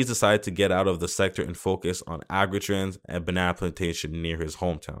 Mr. Moïse decided to get out of the sector and focus on agri-trends and banana plantation near his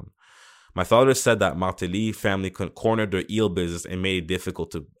hometown. My father said that Martelly family cornered their eel business and made it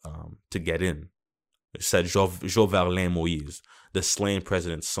difficult to get in, said Joverlin Moïse, the slain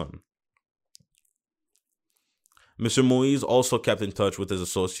president's son. Mr. Moïse also kept in touch with his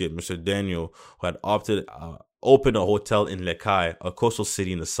associate, Mr. Daniel, who had opened a hotel in Lekai, a coastal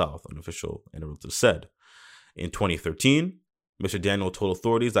city in the south, an official narrative said. In 2013, Mr. Daniel told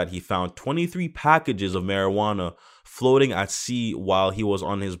authorities that he found 23 packages of marijuana floating at sea while he was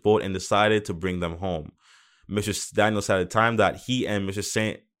on his boat and decided to bring them home. Mr. Daniel said at the time that he and Mr.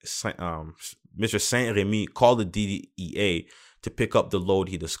 Saint-Rémy called the DEA to pick up the load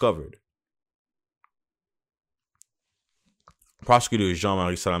he discovered. Prosecutor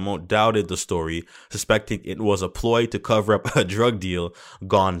Jean-Marie Salamon doubted the story, suspecting it was a ploy to cover up a drug deal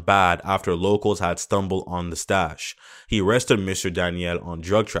gone bad after locals had stumbled on the stash. He arrested Mr. Daniel on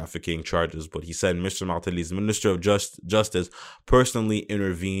drug trafficking charges, but he said Mr. Martelly's Minister of Justice personally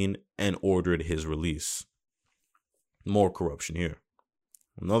intervened and ordered his release. More corruption here.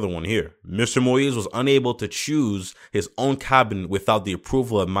 Another one here. Mr. Moïse was unable to choose his own cabinet without the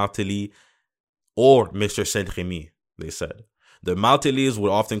approval of Martelly or Mr. Saint-Rémy, they said. The Martellys would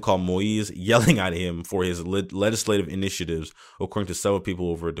often call Moïse, yelling at him for his legislative initiatives, according to several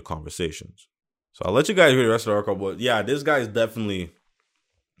people over the conversations. So I'll let you guys read the rest of the article, but yeah, this guy's definitely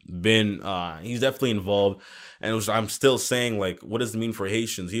been, he's definitely involved. And I'm still saying, like, what does it mean for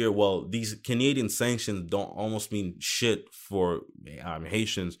Haitians here? Well, these Canadian sanctions don't almost mean shit for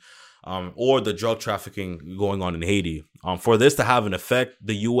Haitians or the drug trafficking going on in Haiti. For this to have an effect,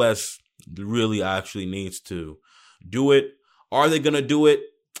 the U.S. really actually needs to do it. Are they going to do it?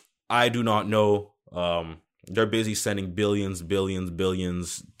 I do not know. They're busy sending billions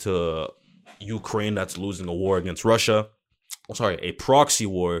to Ukraine that's losing a war against Russia. A proxy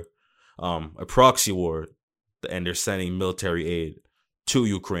war. And they're sending military aid to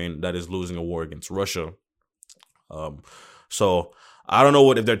Ukraine that is losing a war against Russia. So I don't know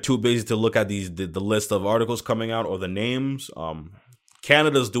if they're too busy to look at the list of articles coming out or the names.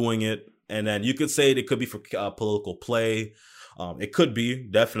 Canada's doing it. And then you could say it could be for political play. It could be,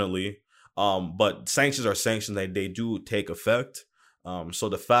 definitely. But sanctions are sanctions. They do take effect. So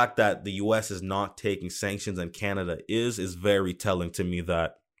the fact that the U.S. is not taking sanctions and Canada is very telling to me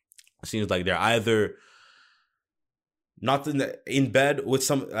that it seems like they're either not in bed with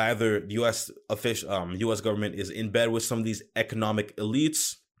some, either the U.S. government is in bed with some of these economic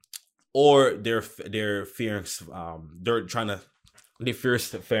elites, or they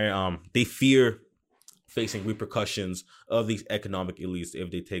fear facing repercussions of these economic elites if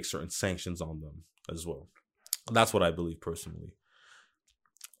they take certain sanctions on them as well. That's what I believe personally.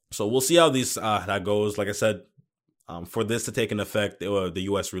 So we'll see how that goes. Like I said, for this to take an effect, the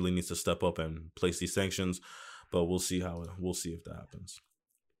U.S. really needs to step up and place these sanctions. But we'll see if that happens.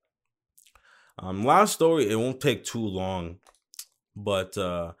 Last story, it won't take too long, but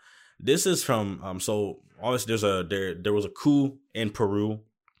this is from so obviously there was a coup in Peru,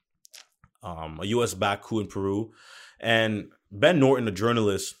 a U.S. backed coup in Peru, and Ben Norton, a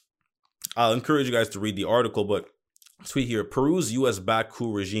journalist, I'll encourage you guys to read the article, but tweet here: Peru's U.S. backed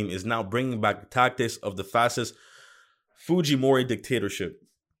coup regime is now bringing back the tactics of the fascist Fujimori dictatorship,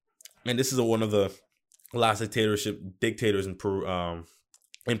 and this is one of the last dictators in Peru.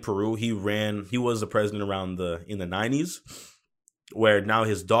 He was the president in the 90s, where now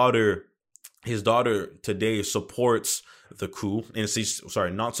his daughter today supports the coup. And she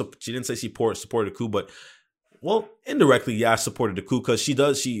didn't say she supported the coup, but indirectly, supported the coup, because she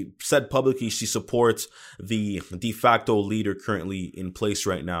said publicly she supports the de facto leader currently in place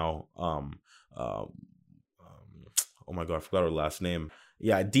right now. Oh my God, I forgot her last name.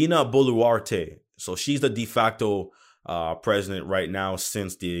 Yeah, Dina Boluarte. So she's the de facto president right now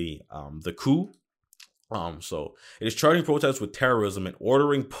since the coup. So it is charging protests with terrorism and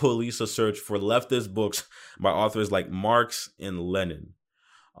ordering police to search for leftist books by authors like Marx and Lenin.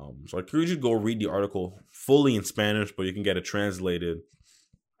 So I encourage you to go read the article fully in Spanish, but you can get it translated.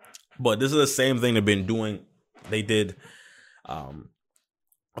 But this is the same thing they did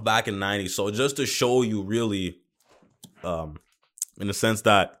back in the 90s. So just to show you really, in the sense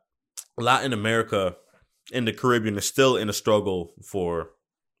that Latin America and the Caribbean is still in a struggle for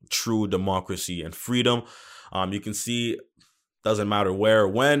true democracy and freedom. You can see, doesn't matter where,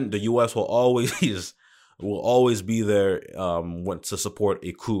 when, the U.S. will always be there to support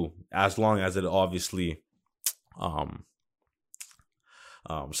a coup, as long as it obviously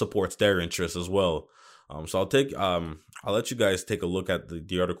supports their interests as well. So I'll let you guys take a look at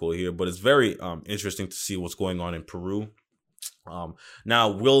the article here, but it's very interesting to see what's going on in Peru. Now,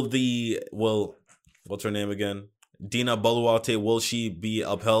 what's her name again? Dina Boluarte, will she be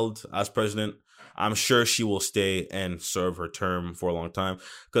upheld as president? I'm sure she will stay and serve her term for a long time,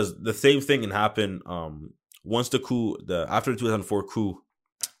 because the same thing can happen once after the 2004 coup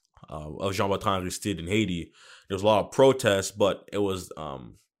of Jean-Bertrand Aristide in Haiti. There was a lot of protests, but it was a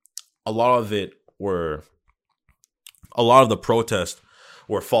lot of the protests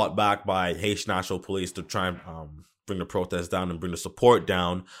were fought back by Haitian National Police to try and bring the protests down and bring the support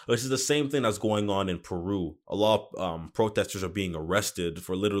down, which is the same thing that's going on in Peru. A lot of protesters are being arrested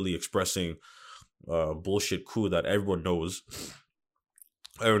for literally expressing bullshit coup that everyone knows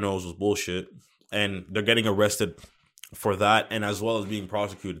was bullshit, and they're getting arrested for that, and as well as being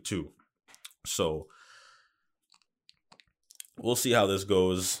prosecuted too. So we'll see how this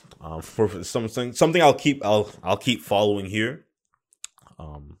goes. For something I'll keep following here.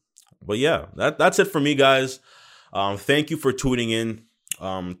 But yeah, that's it for me, guys. Thank you for tuning in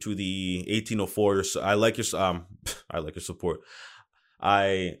to the 1804. I like your support.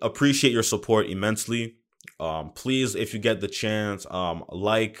 I appreciate your support immensely. Please, if you get the chance,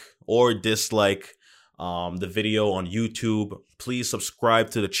 like or dislike the video on YouTube. Please subscribe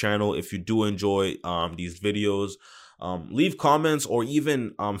to the channel if you do enjoy these videos. Leave comments or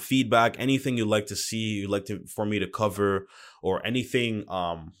even feedback, anything you'd like to see, for me to cover, or anything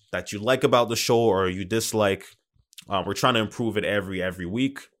that you like about the show or you dislike. We're trying to improve it every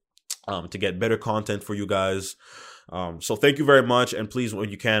week to get better content for you guys. So thank you very much, and please, when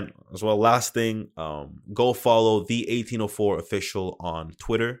you can as well, last thing, go follow the 1804 official on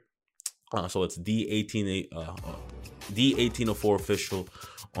Twitter. So it's the 1804 official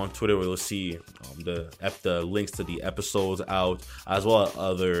on Twitter, where you'll see the links to the episodes out, as well as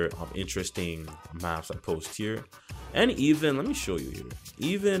other interesting maps I post here. And even, let me show you here,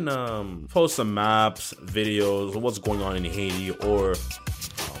 even post some maps, videos, what's going on in Haiti or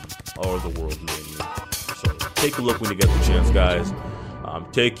the world mainly. So take a look when you get the chance, guys.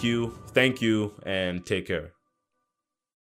 Thank you, and take care.